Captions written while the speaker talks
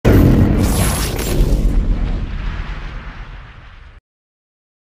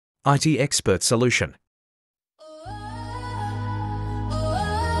IT expert solution.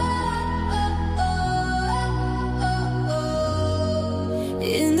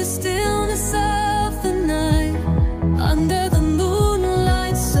 In the stillness of the night, under the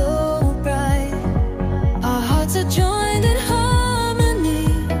moonlight so bright, our hearts are joined in harmony,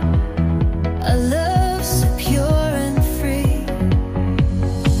 a love so pure and free.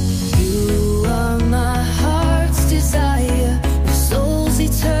 You are my heart's desire, your soul's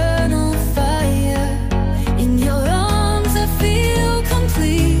eternal fire. In your arms I feel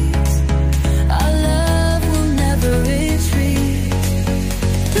complete, our love will never retreat.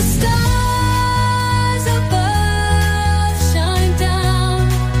 The stars above shine down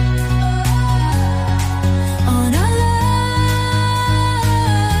on our love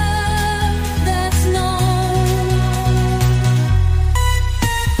that's known.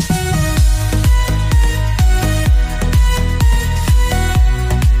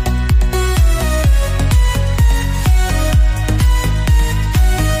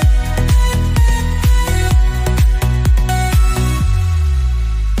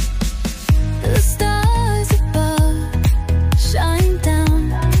 The stars above shine down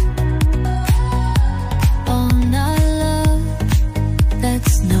on our love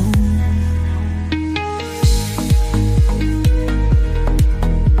that's known.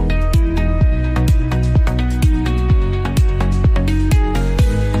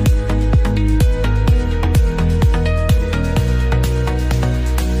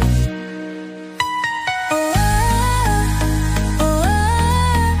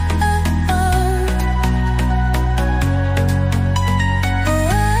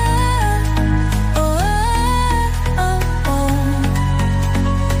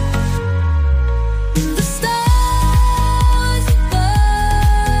 The stars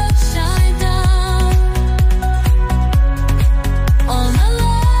above shine down on our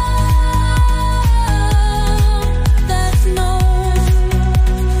love that's known.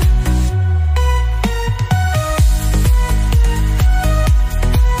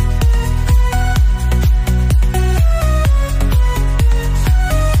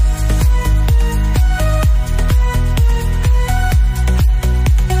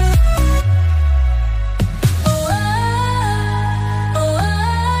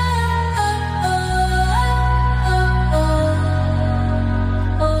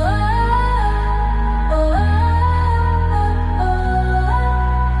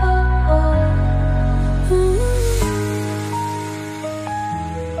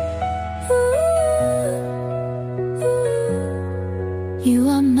 You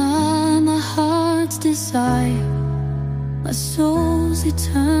are my heart's desire, my soul's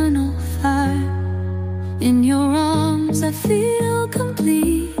eternal